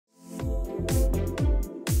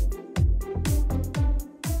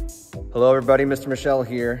Hello everybody, Mr. Michelle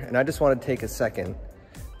here, and I just want to take a second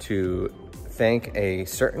to thank a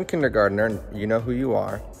certain kindergartner, and you know who you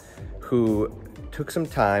are, who took some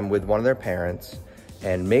time with one of their parents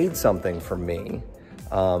and made something for me.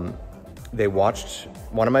 They watched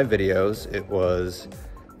one of my videos. It was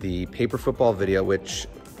the paper football video, which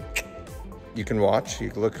you can watch. You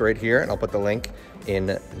can look right here, and I'll put the link in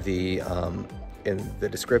the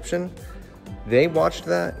description. They watched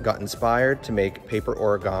that, got inspired to make paper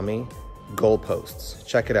origami goalposts.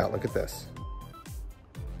 Check it out, look at this.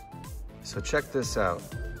 So check this out.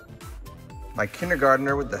 My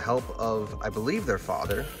kindergartner, with the help of, I believe, their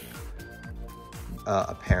father,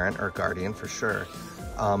 a parent or guardian for sure,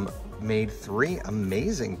 made 3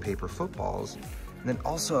 amazing paper footballs. And then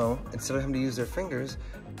also, instead of having to use their fingers,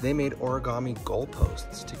 they made origami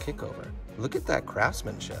goalposts to kick over. Look at that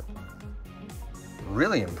craftsmanship.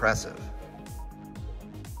 Really impressive.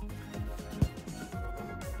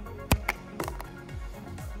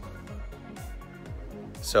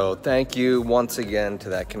 So thank you once again to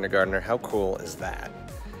that kindergartner. How cool is that?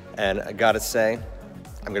 And I gotta say,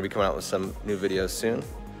 I'm gonna be coming out with some new videos soon.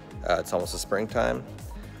 It's almost the springtime,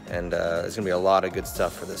 and there's gonna be a lot of good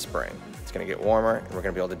stuff for this spring. It's gonna get warmer, and we're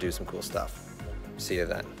gonna be able to do some cool stuff. See you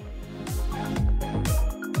then.